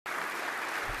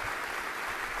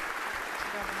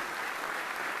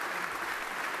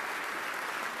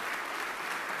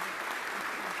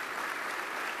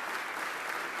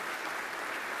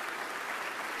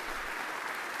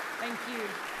you.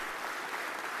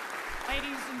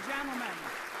 Ladies and gentlemen.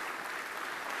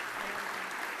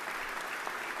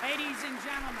 Ladies and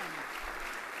gentlemen.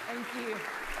 Thank you.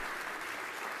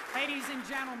 Ladies and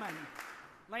gentlemen.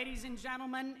 Ladies and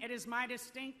gentlemen, it is my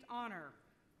distinct honor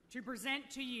to present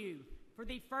to you for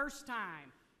the first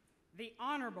time the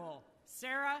Honorable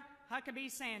Sarah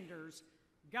Huckabee Sanders,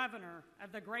 Governor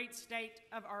of the great state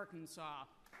of Arkansas.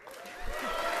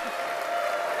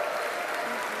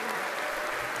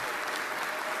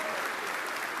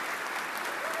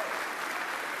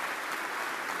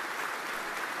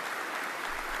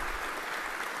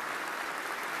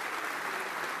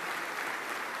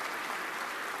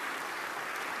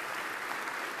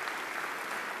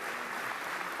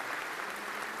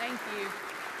 Thank you.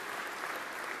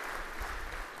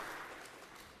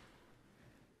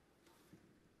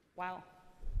 Wow.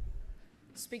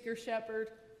 Speaker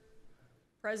Shepard,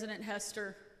 President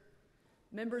Hester,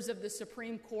 members of the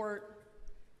Supreme Court,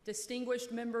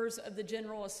 distinguished members of the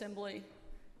General Assembly,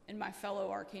 and my fellow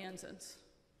Arkansans.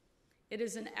 It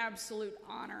is an absolute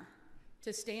honor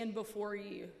to stand before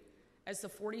you as the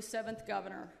 47th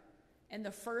governor and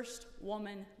the first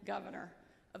woman governor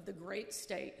of the great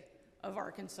state of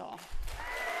Arkansas.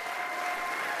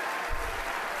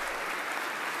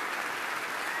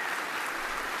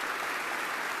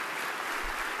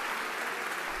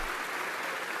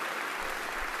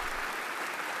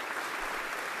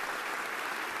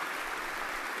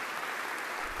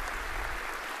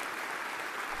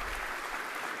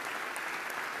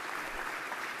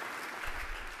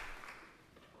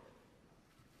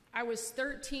 I was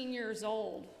 13 years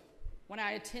old when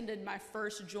I attended my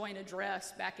first joint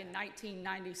address back in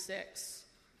 1996.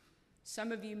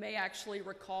 Some of you may actually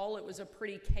recall it was a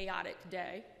pretty chaotic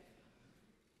day.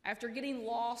 After getting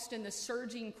lost in the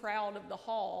surging crowd of the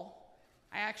hall,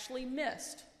 I actually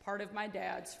missed part of my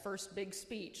dad's first big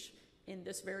speech in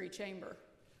this very chamber.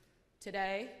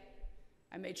 Today,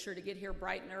 I made sure to get here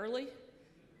bright and early,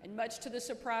 and much to the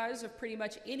surprise of pretty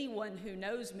much anyone who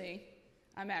knows me,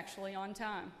 I'm actually on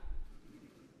time.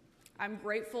 I'm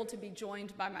grateful to be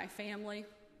joined by my family,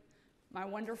 my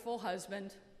wonderful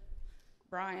husband,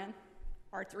 Brian,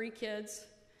 our 3 kids,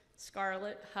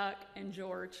 Scarlett, Huck, and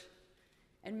George,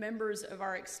 and members of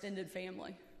our extended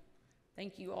family.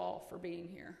 Thank you all for being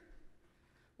here.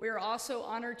 We are also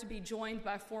honored to be joined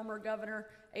by former Governor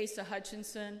Asa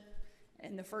Hutchinson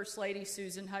and the First Lady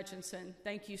Susan Hutchinson.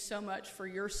 Thank you so much for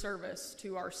your service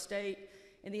to our state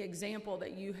and the example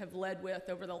that you have led with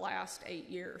over the last 8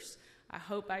 years. I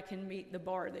hope I can meet the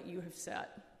bar that you have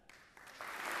set.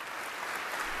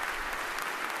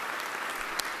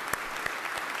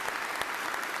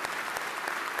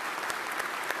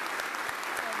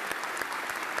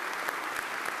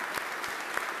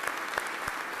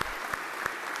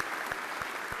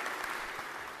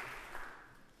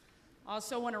 I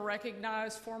also want to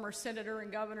recognize former Senator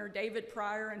and Governor David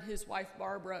Pryor and his wife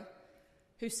Barbara,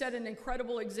 who set an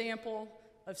incredible example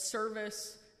of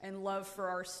service and love for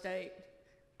our state.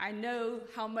 I know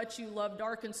how much you loved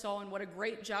Arkansas and what a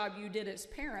great job you did as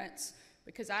parents,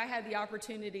 because I had the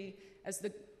opportunity as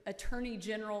the Attorney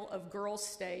General of Girls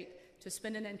State to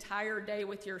spend an entire day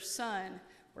with your son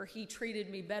where he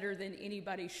treated me better than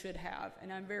anybody should have.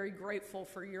 And I'm very grateful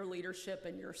for your leadership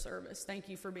and your service. Thank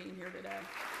you for being here today.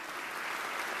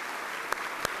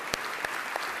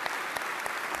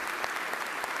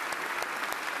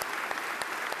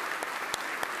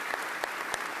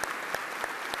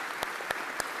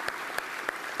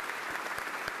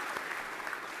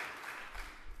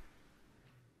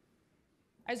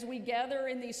 As we gather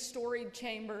in these storied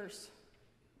chambers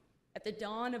at the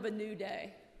dawn of a new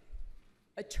day,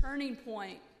 a turning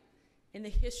point in the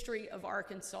history of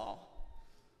Arkansas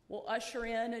will usher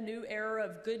in a new era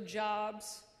of good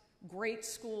jobs, great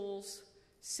schools,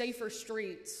 safer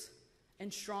streets,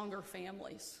 and stronger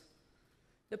families.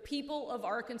 The people of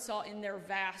Arkansas, in their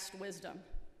vast wisdom,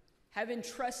 have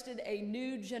entrusted a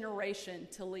new generation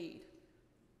to lead.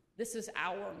 This is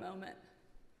our moment.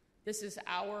 This is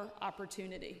our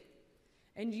opportunity.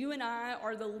 And you and I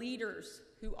are the leaders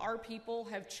who our people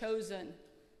have chosen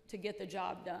to get the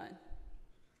job done.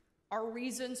 Our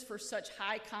reasons for such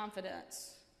high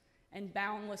confidence and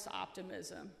boundless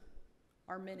optimism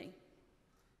are many.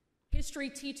 History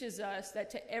teaches us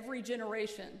that to every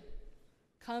generation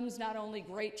comes not only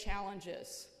great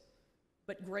challenges,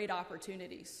 but great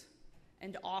opportunities,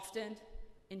 and often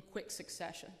in quick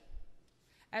succession.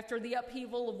 After the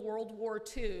upheaval of World War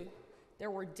II,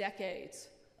 there were decades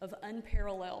of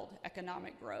unparalleled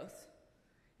economic growth.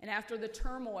 And after the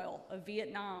turmoil of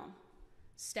Vietnam,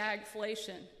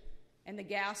 stagflation, and the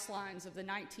gas lines of the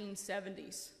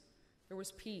 1970s, there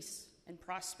was peace and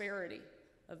prosperity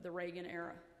of the Reagan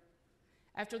era.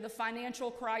 After the financial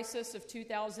crisis of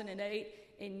 2008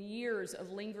 and years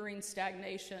of lingering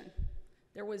stagnation,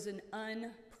 there was an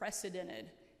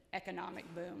unprecedented economic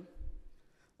boom.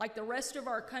 Like the rest of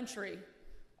our country,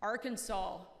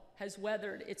 Arkansas has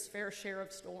weathered its fair share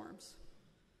of storms.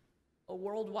 A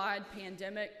worldwide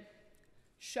pandemic,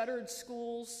 shuttered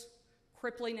schools,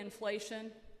 crippling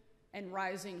inflation, and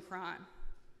rising crime.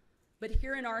 But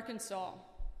here in Arkansas,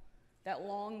 that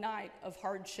long night of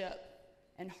hardship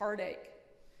and heartache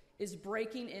is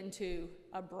breaking into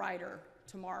a brighter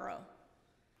tomorrow.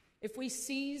 If we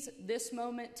seize this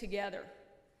moment together,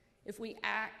 if we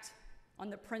act on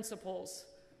the principles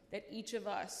that each of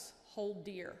us hold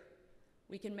dear,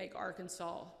 we can make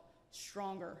Arkansas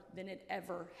stronger than it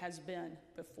ever has been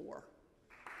before.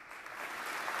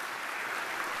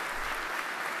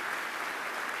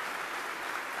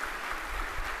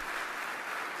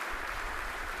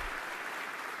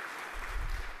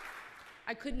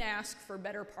 I couldn't ask for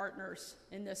better partners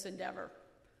in this endeavor.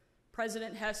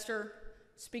 President Hester,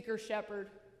 Speaker Shepherd,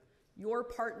 your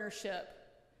partnership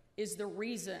is the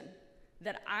reason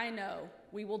that I know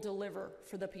we will deliver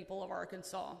for the people of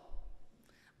Arkansas.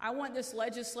 I want this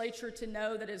legislature to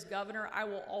know that as governor, I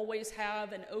will always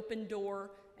have an open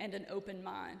door and an open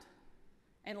mind.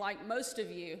 And like most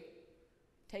of you,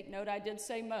 take note I did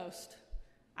say most,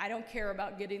 I don't care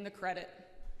about getting the credit.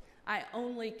 I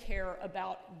only care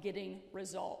about getting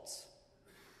results.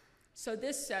 So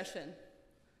this session,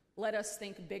 let us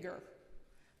think bigger.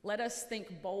 Let us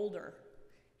think bolder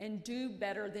and do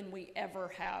better than we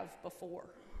ever have before.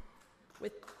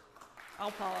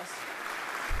 I'll pause.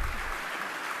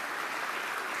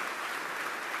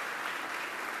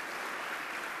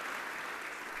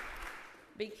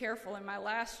 Be careful, in my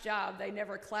last job, they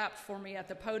never clapped for me at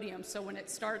the podium, so when it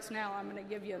starts now, I'm gonna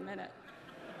give you a minute.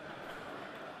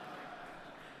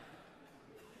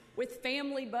 With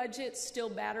family budgets still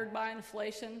battered by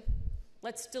inflation,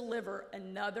 let's deliver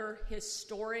another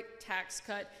historic tax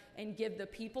cut and give the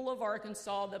people of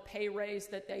Arkansas the pay raise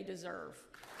that they deserve.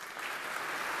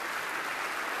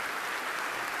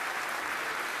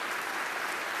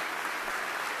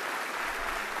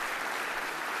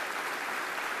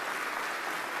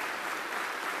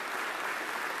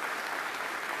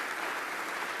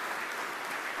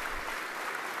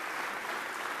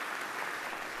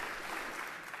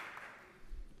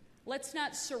 Let's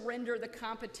not surrender the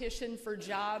competition for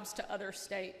jobs to other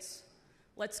states.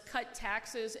 Let's cut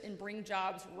taxes and bring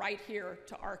jobs right here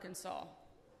to Arkansas.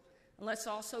 And let's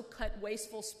also cut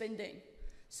wasteful spending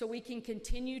so we can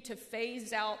continue to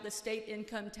phase out the state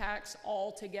income tax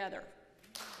altogether.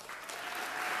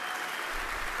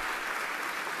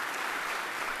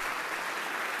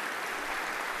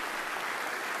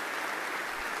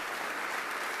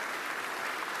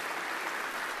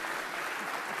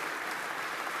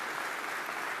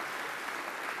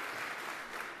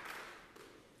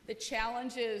 The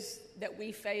challenges that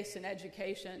we face in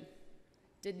education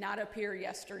did not appear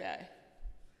yesterday,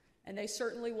 and they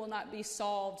certainly will not be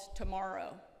solved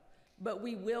tomorrow, but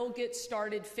we will get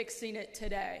started fixing it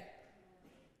today.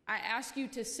 I ask you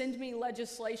to send me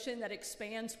legislation that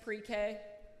expands pre-K,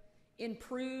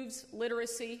 improves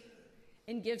literacy,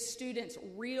 and gives students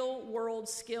real-world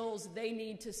skills they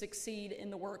need to succeed in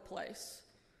the workplace.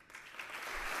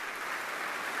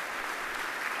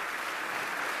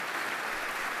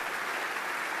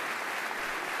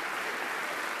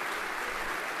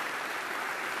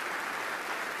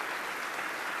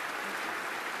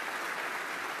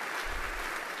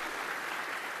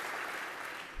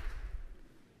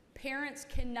 Parents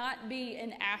cannot be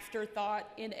an afterthought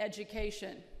in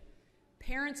education.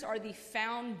 Parents are the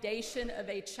foundation of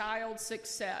a child's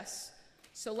success.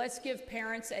 So let's give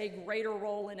parents a greater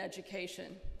role in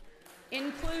education,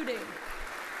 including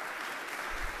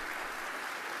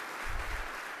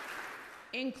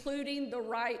the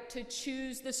right to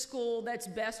choose the school that's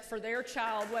best for their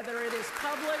child, whether it is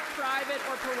public, private,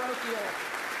 or parochial.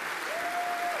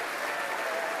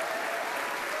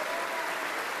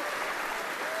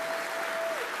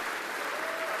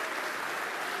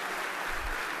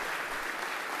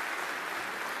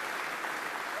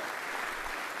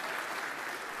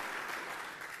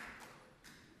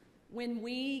 When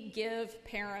we give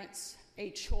parents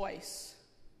a choice,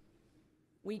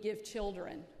 we give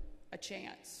children a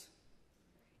chance.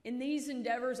 In these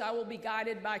endeavors, I will be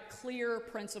guided by clear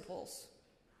principles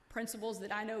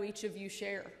that I know each of you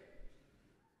share.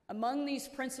 Among these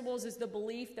principles is the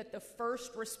belief that the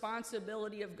first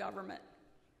responsibility of government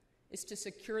is to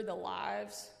secure the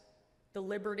lives, the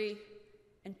liberty,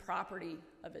 and property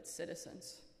of its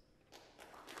citizens.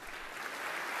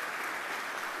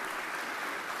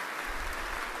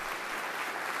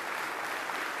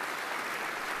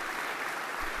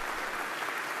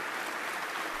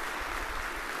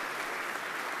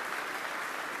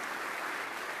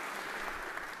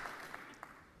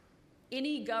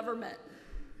 Any government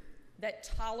that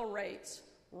tolerates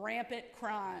rampant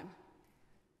crime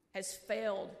has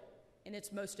failed in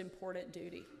its most important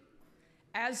duty.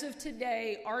 As of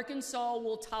today, Arkansas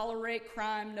will tolerate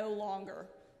crime no longer.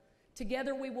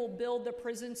 Together, we will build the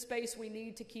prison space we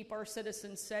need to keep our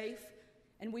citizens safe,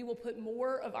 and we will put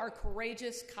more of our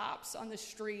courageous cops on the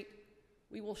street.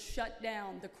 We will shut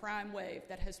down the crime wave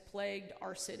that has plagued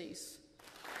our cities.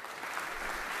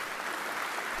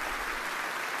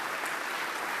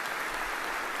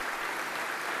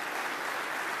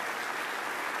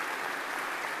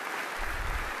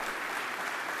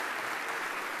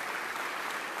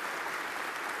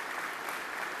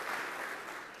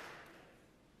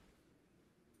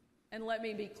 And let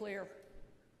me be clear,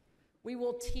 we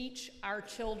will teach our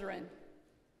children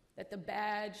that the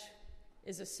badge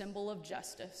is a symbol of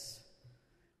justice.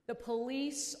 The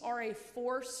police are a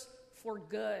force for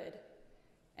good,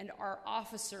 and our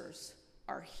officers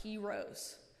are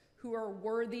heroes who are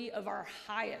worthy of our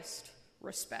highest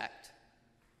respect.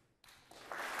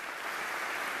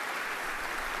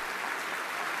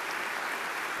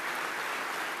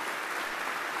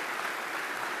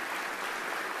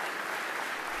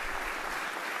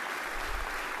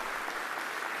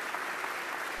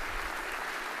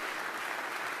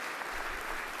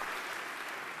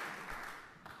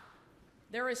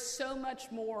 There is so much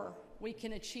more we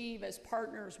can achieve as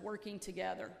partners working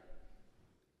together.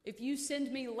 If you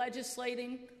send me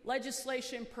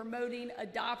legislation promoting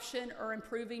adoption or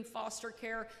improving foster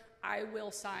care, I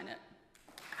will sign it.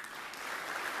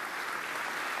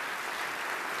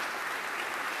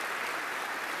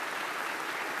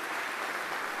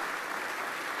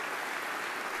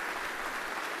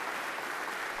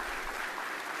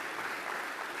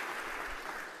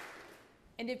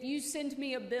 And if you send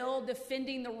me a bill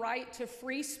defending the right to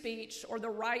free speech or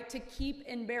the right to keep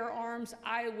and bear arms,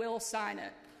 I will sign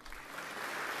it.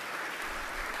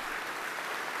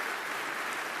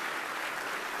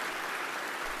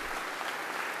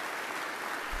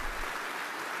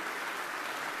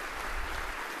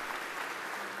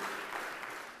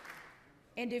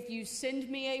 And if you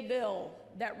send me a bill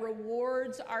that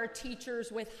rewards our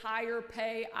teachers with higher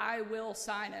pay, I will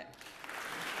sign it.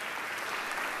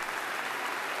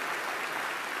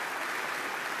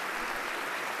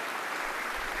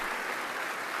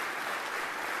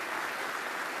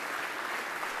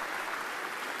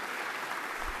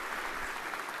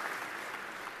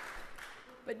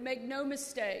 But make no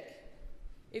mistake,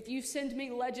 if you send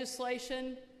me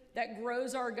legislation that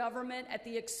grows our government at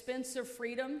the expense of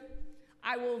freedom,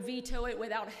 I will veto it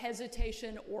without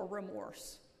hesitation or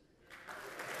remorse.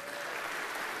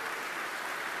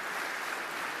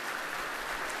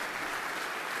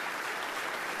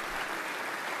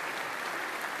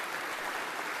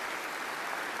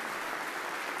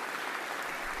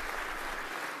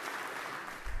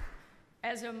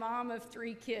 As a mom of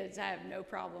 3 kids, I have no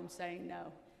problem saying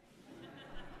no.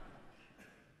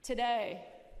 Today,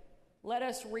 let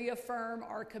us reaffirm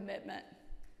our commitment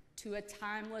to a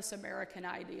timeless American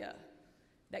idea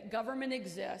that government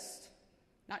exists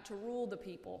not to rule the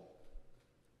people,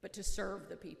 but to serve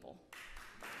the people.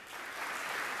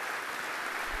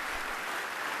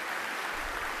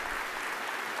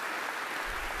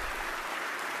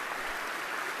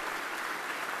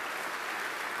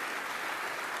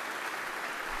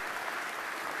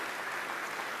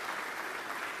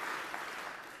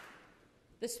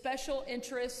 The special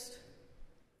interest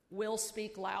will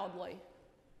speak loudly,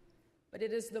 but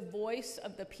it is the voice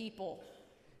of the people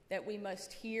that we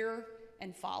must hear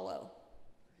and follow.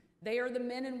 They are the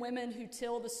men and women who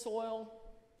till the soil,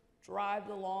 drive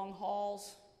the long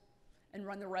hauls, and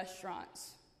run the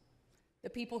restaurants.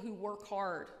 The people who work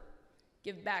hard,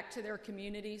 give back to their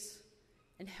communities,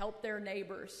 and help their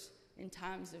neighbors in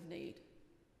times of need.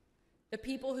 The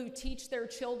people who teach their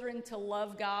children to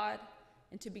love God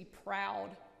and to be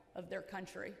proud of their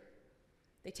country.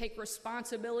 They take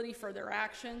responsibility for their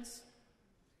actions,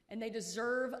 and they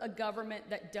deserve a government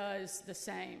that does the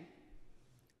same.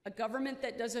 A government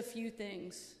that does a few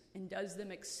things and does them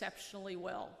exceptionally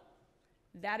well.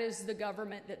 That is the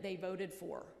government that they voted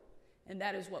for, and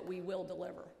that is what we will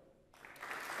deliver.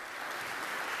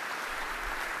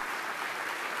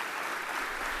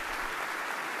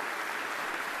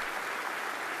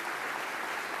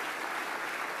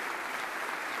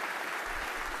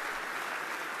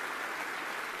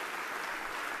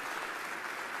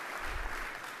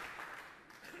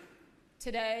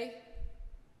 Today,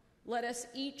 let us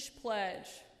each pledge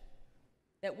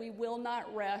that we will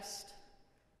not rest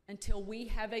until we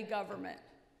have a government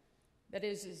that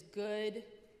is as good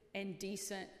and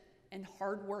decent and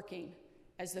hardworking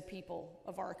as the people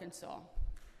of Arkansas.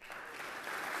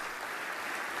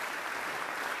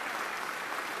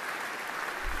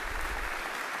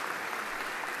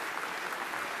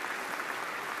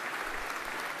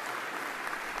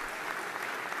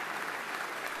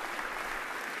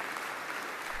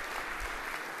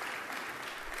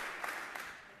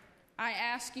 I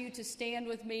ask you to stand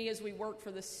with me as we work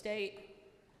for the state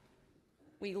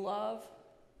we love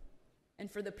and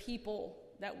for the people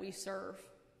that we serve.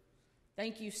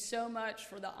 Thank you so much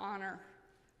for the honor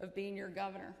of being your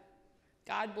governor.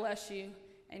 God bless you,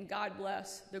 and God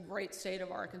bless the great state of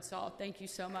Arkansas. Thank you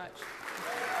so much.